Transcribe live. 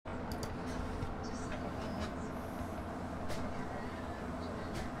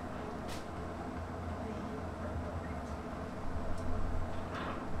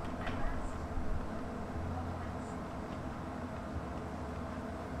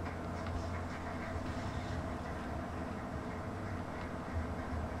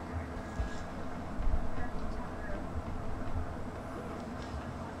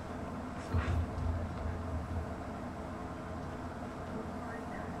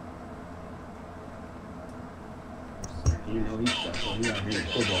You know, he out here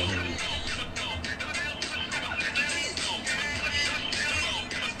football heavy.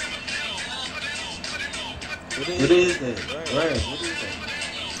 What is that? Where? What is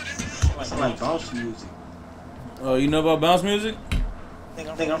that? It's like bounce music. Oh, you know about bounce music? I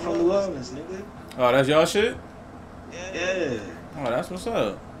think I'm from New Orleans, nigga. Oh, that's y'all shit? Yeah. Oh, that's what's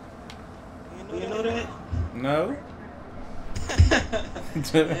up. You know that? No? Yeah,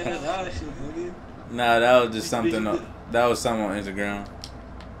 that's our shit, nigga. Nah, that was just something. That was something on Instagram.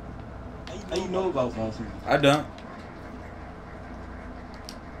 How you know about bounce music? I don't.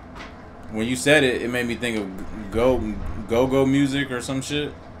 When you said it, it made me think of go music or some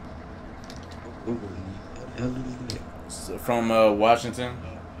shit from Washington.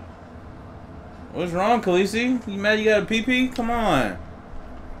 What's wrong, Khaleesi? You mad you got a pee-pee? Come on.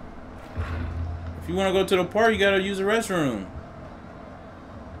 If you want to go to the park, you gotta use the restroom.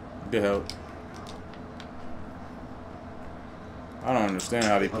 Good help. I don't understand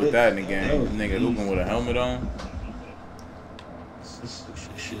how they put that in the game. Nigga hooping with a helmet on.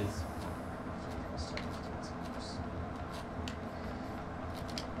 Shit.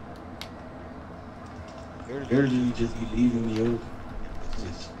 Earlier, you just be leaving me open.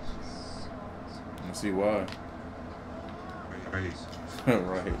 Let's see why. Right.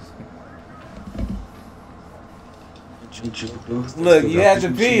 Right. Look, Look, you had to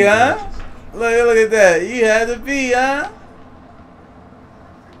pee, huh? Look at that. You had to pee, huh?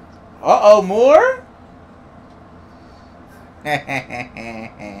 Uh-oh, more?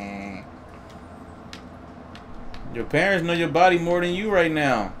 Your parents know your body more than you right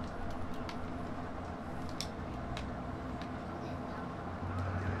now.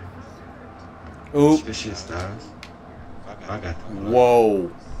 Oop. This shit stars. I got the Whoa.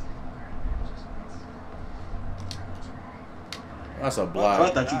 That's a block. I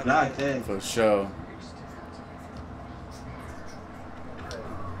thought you blocked that. For sure.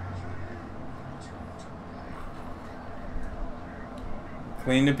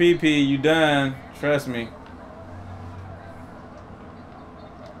 Clean the pee-pee, you done. Trust me.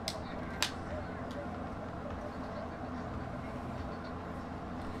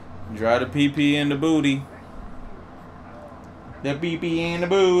 Dry the pee-pee in the booty. The pee-pee in the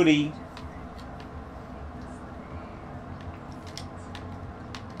booty.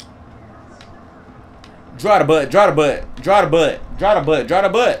 Dry the butt, dry the butt, dry the butt, dry the butt, dry the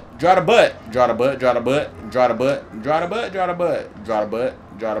butt, dry the butt, dry the butt, dry the butt, dry the butt, dry the butt, dry the butt, dry the butt,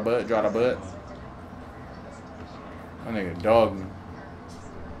 dry the butt, dry the butt. That nigga dog me.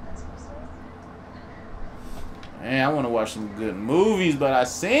 Man, I want to watch some good movies, but I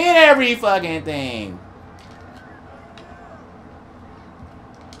seen every fucking thing.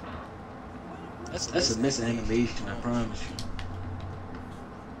 That's a missing animation, I promise you.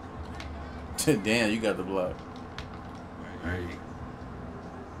 Damn, you got the block.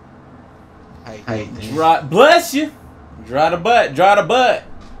 Hey, Dry, bless you. Dry the butt, dry the butt.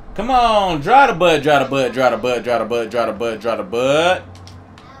 Come on, dry the butt, dry the butt, dry the butt, dry the butt, dry the butt, dry the butt.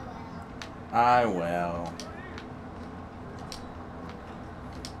 I will.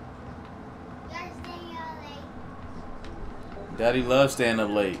 Daddy loves staying up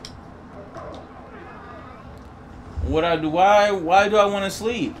late. What I do? Why do I want to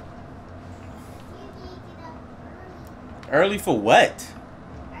sleep? Early for what?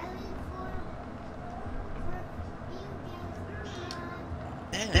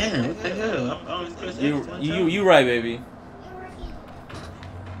 Damn, what the hell? You right, baby.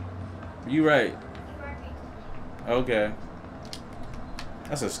 You right. Okay.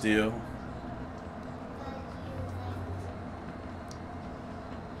 That's a steal.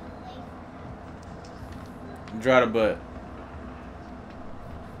 Dry the butt.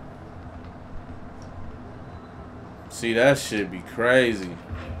 See, that shit be crazy.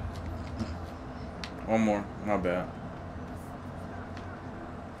 One more. My bad.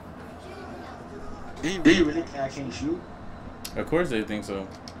 Do you really think I can't shoot? Of course they think so.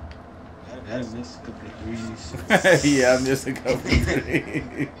 I missed a couple of threes. Yeah, I missed a couple of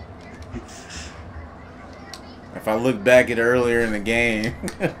threes. If I look back at earlier in the game.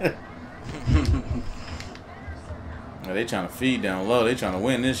 They trying to feed down low. They trying to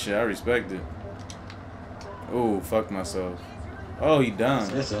win this shit. I respect it. Ooh, fuck myself. Oh, he done.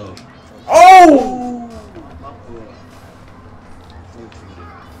 That's all. Oh!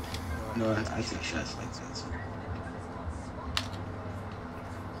 No, I take shots like that.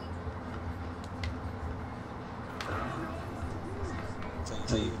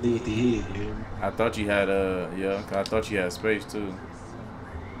 So you leave the head, you hear me? I thought you had yeah, I thought you had space too.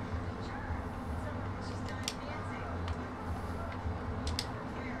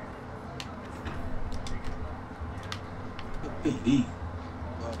 PD.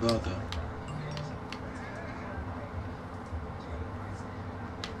 Well done.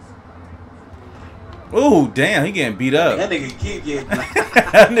 Oh, damn, he getting beat up. That nigga keep getting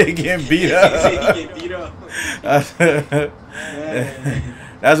That nigga getting beat up. He getting beat up.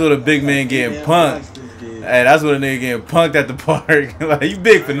 That's what a big man getting punked. Hey, that's what a nigga getting punked at the park. Like, you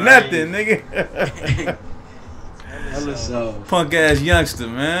big for nothing, nigga. Punk ass youngster,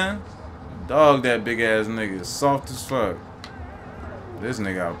 man. Dog that big ass nigga. Soft as fuck. This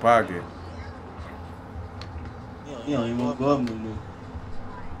nigga out of pocket. He don't even want to go up no more.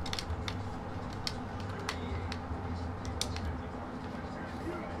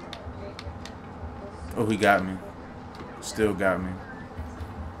 Oh, he got me. Still got me.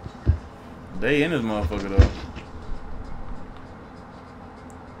 They in this motherfucker though.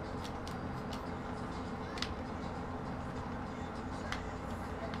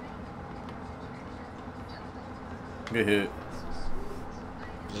 Good hit.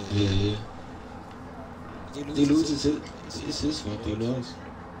 Yeah. He loses it. It's his fault. He knows.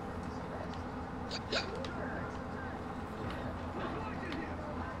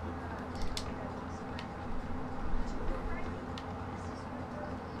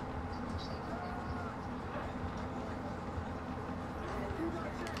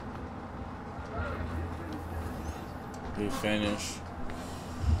 Good finish.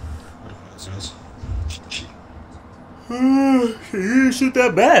 You didn't shoot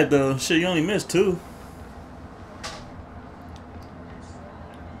that bad though. Shit, you only missed 2.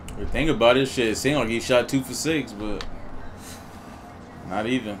 The thing about it, shit, it seemed like he shot 2 for 6, but not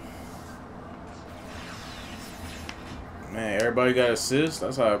even. Man, everybody got assists.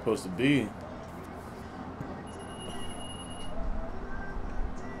 That's how it's supposed to be.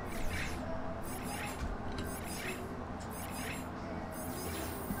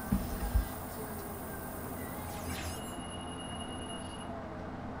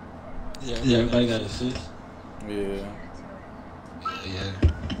 Yeah, everybody got assists. Yeah. Yeah.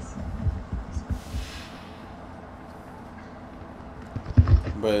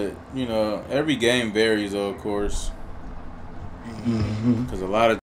 But, you know, every game varies, though, of course. Because a lot of